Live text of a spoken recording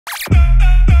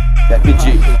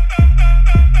FPG.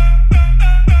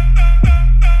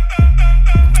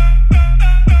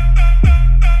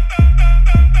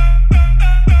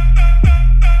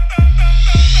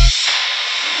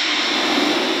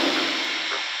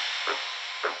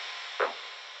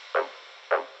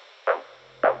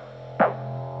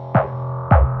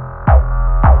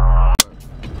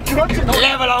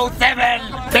 Level 07,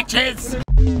 bitches!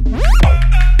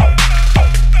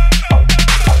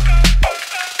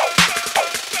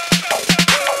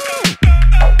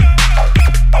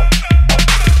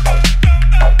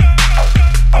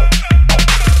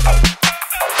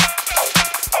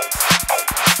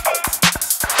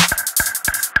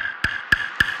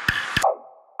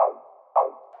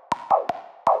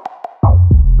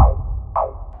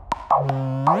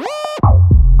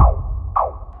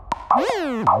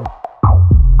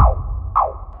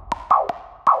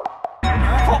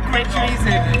 Fuck Rich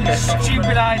Reason,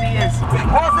 stupid ideas.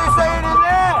 What's he saying in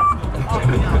there?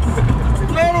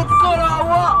 Get it good or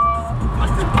what?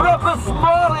 Proper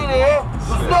small in here,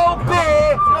 there's no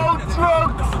beer, no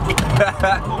drugs.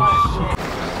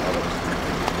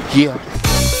 Yeah.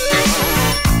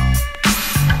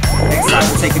 Next time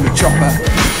we're taking the chopper.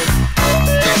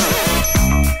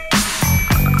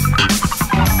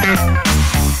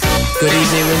 Good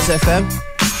evening, Rinse FM.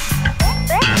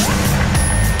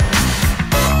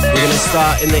 We're gonna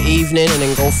start in the evening and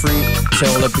then go through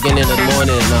till the beginning of the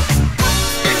morning and that.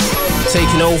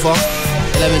 Taking over,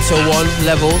 11 till 1,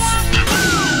 Levelz.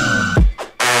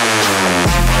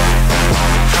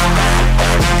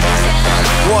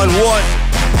 One,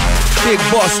 Big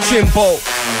Boss Chimpo.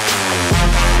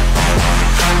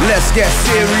 Let's get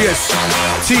serious.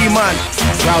 T-Man,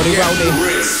 Rowdy.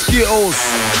 Skittles.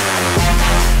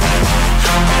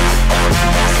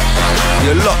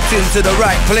 You're locked into the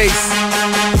right place.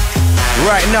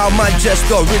 Right now,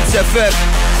 Manchester, Rinse FM.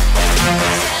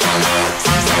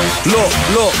 Look.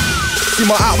 See,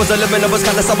 my art was a lemon, I was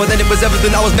kinda summer, then it was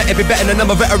everything. I was meant to be better, and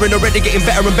I'm a veteran already, getting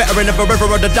better and better. And never ever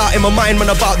had a doubt in my mind when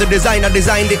about the design. I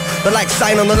designed it. The like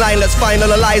sign on the line, let's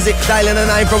finalize it. Dialing a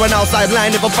 9 from an outside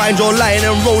line. If I find your line,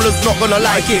 and rollers not gonna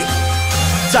like it.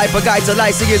 Type of guy to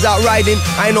lie, see is out riding.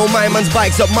 I know my man's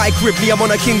bike's up my grip. Me, I'm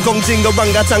on a King Kong ting,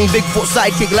 orangutan, Bigfoot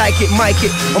sidekick, like it, mic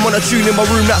it. I'm on a tune in my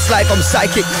room, that's like I'm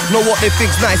psychic. Know what they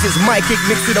think's nice, it's my kick.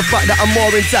 Mixed with the fact that I'm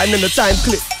more in time than the time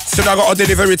clip. Said I got a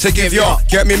delivery to give ya.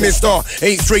 Get me mister.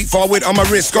 Ain't straightforward, I'm a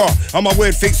risker. I'm a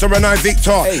word fixer and I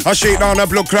victor. I shake down a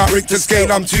blood clot Richter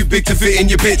scale. I'm too big to fit in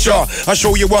your picture. I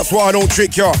show you what's what, I don't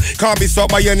trick ya. Can't be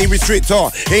stopped by any restrictor.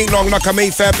 Ain't long like a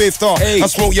Mayfair bifter. I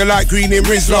smoke you like green in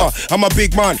Rizzler. I'm a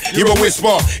big man, you're a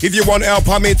whisper. If you want help,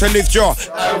 I'm here to lift ya.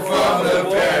 And from the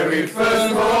very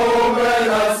first moment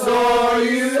I saw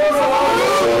you, I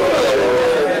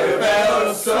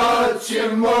felt such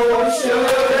emotion.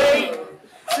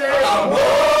 I'm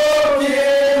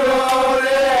walking on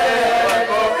air,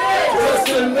 just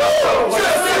to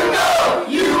know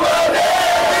you are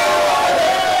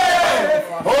there.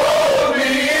 Hold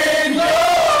me in your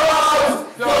arms,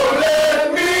 don't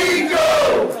let me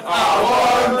go. I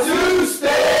want to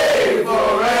stay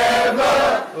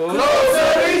forever,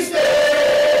 closer each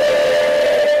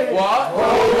day. What?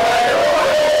 Hold right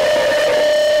away.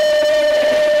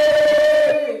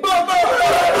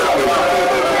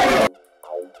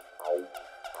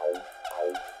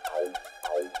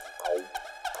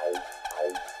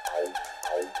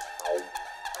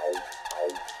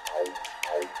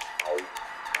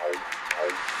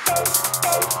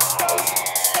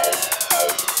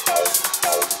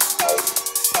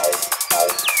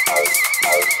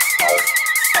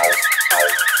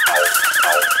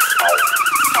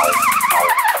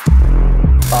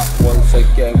 Once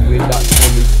again with that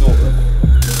fully sort of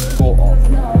off.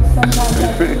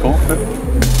 Pretty confident.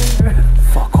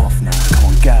 Fuck off now, come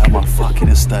on, get out of my fucking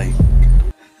estate.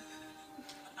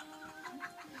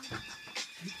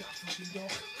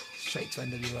 Straight to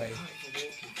NWA.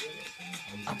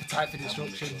 Appetite for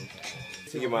destruction.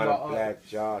 You might have black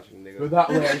Josh, nigga. Go that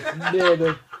way, near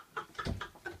the...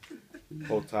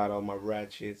 Hold tight on my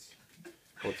ratchets.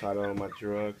 Hold tight on my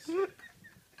drugs.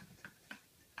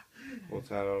 Hold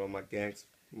tight on my gangs,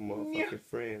 motherfucking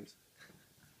friends.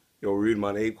 Yo, Rude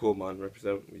man, Ayoob cool man,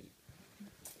 represent me.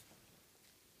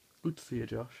 Good to see you,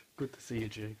 Josh. Good to see you,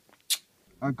 G.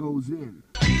 I goes in.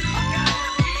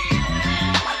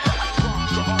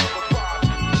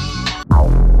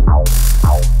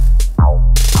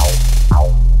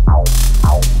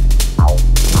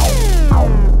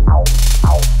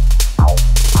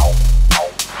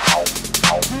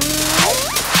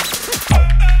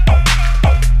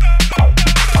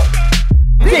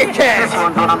 This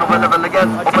one's on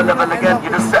another level again,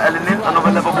 you're just settling in,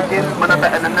 another level begin. man, I'm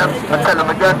better than them. I tell them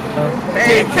again.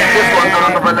 This one's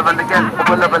on another level again,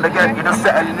 another level again. You're just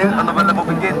settling in, another level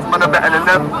begins, man, I'm better than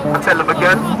them. I tell them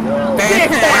again. When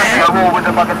I say I roll with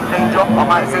them, I get the change up. I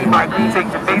might say my green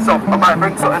takes your face off. I might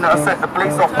bring something that'll set the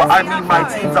place off. But I mean my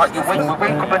team's out your way. We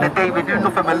wake up in the day, we do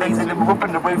nothing but lazy. Then we're up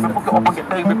in the rave, we book it up and get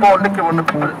paid. We pour liquor on the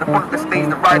people at the front of the stage.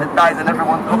 The rider dies and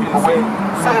everyone's looking away.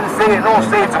 Say it, no,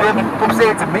 say it to him. Come say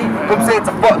it to me. Come say it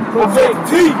to fuck. Come say it to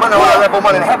T. Man, I want a level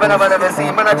man in heaven I've never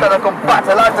seen. Man, I try to come back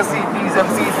to life to see these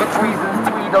MCs with reasons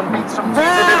to read on beats from G's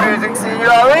in the music scene. You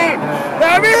know what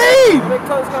I mean?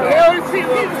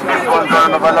 This one's on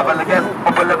another level again,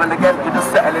 upper level again. You're just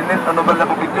settling in, another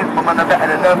level begins. My man, I'm better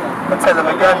than them. I tell them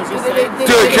again. This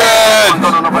one's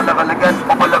on another level again,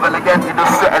 upper level again. You're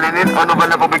just settling in, another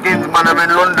level begins. Man, I'm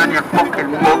in London, you fucking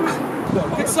mugs.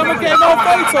 Can someone get in our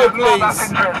photo,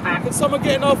 please? Can someone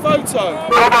get in our photo?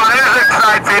 Come on, this is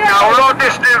exciting now. We're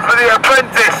auditioning for The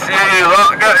Apprentice. You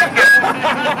lot, get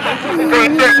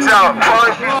these dicks out.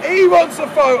 He wants a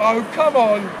photo, come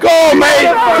on. Go on, mate!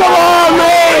 Come on,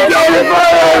 mate! Get in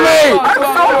front of me!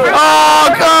 Oh,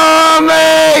 come on,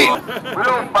 mate! We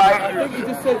don't fight. I think you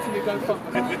just said to me, go fuck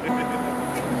myself.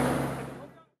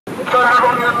 So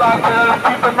everyone like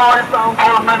keep the noise down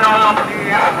for a minute on the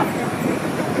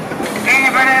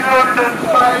even in London,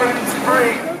 silence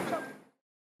free.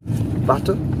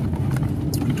 Butter?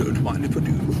 Don't mind if I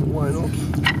do. Why not?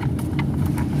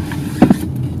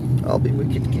 I'll be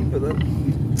wicket keeper then.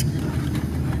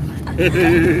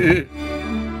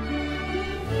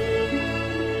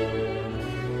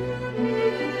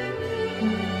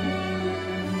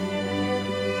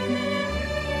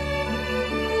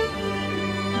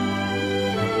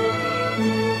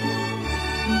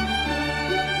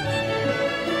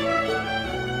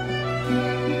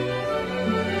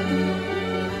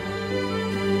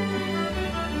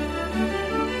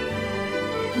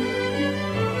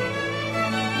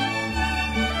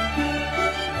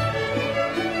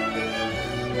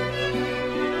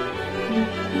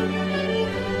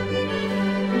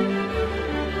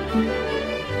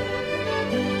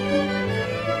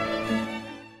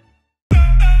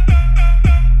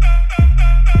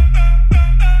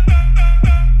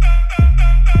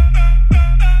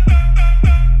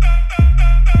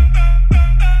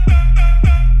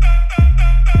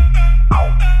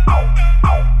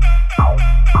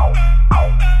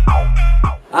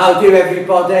 How do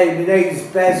everybody? My name's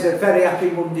BEZ, a very happy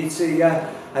Monday to you.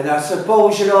 And I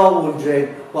suppose you're all wondering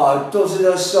what a dozen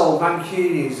or so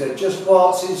Mancunians that just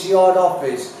walked into your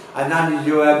office and handed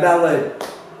you a melon.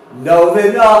 No,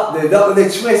 they're not going to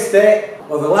twist it.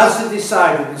 Well, the lads have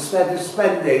decided instead of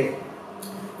spending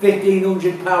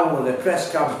 £1,500 on a press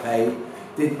campaign,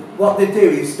 what they do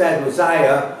instead was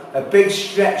hire a big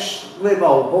stretch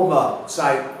limo Hummer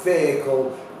type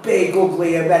vehicle, big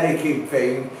ugly American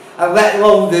thing, and let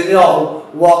London know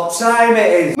what time it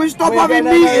is. We stop having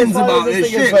meetings about this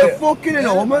shit. They're fucking in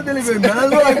home and delivering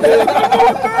melons.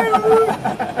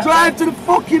 Drive to the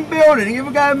fucking building and give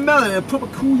a guy a melon and a proper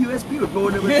cool USB would go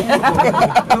in there with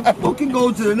and fucking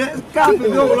go to the next cafe. If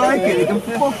you don't like it, you can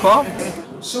fuck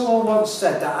off. Someone once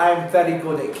said that I'm very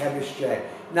good at chemistry.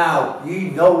 Now,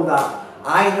 you know that.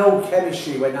 I know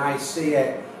chemistry when I see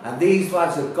it, and these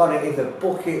lads have got it in the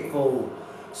bucket full.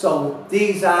 So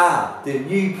these are the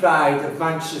new pride of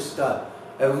Manchester,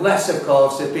 unless of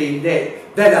course they've been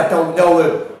nicked. Then I don't know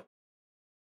them.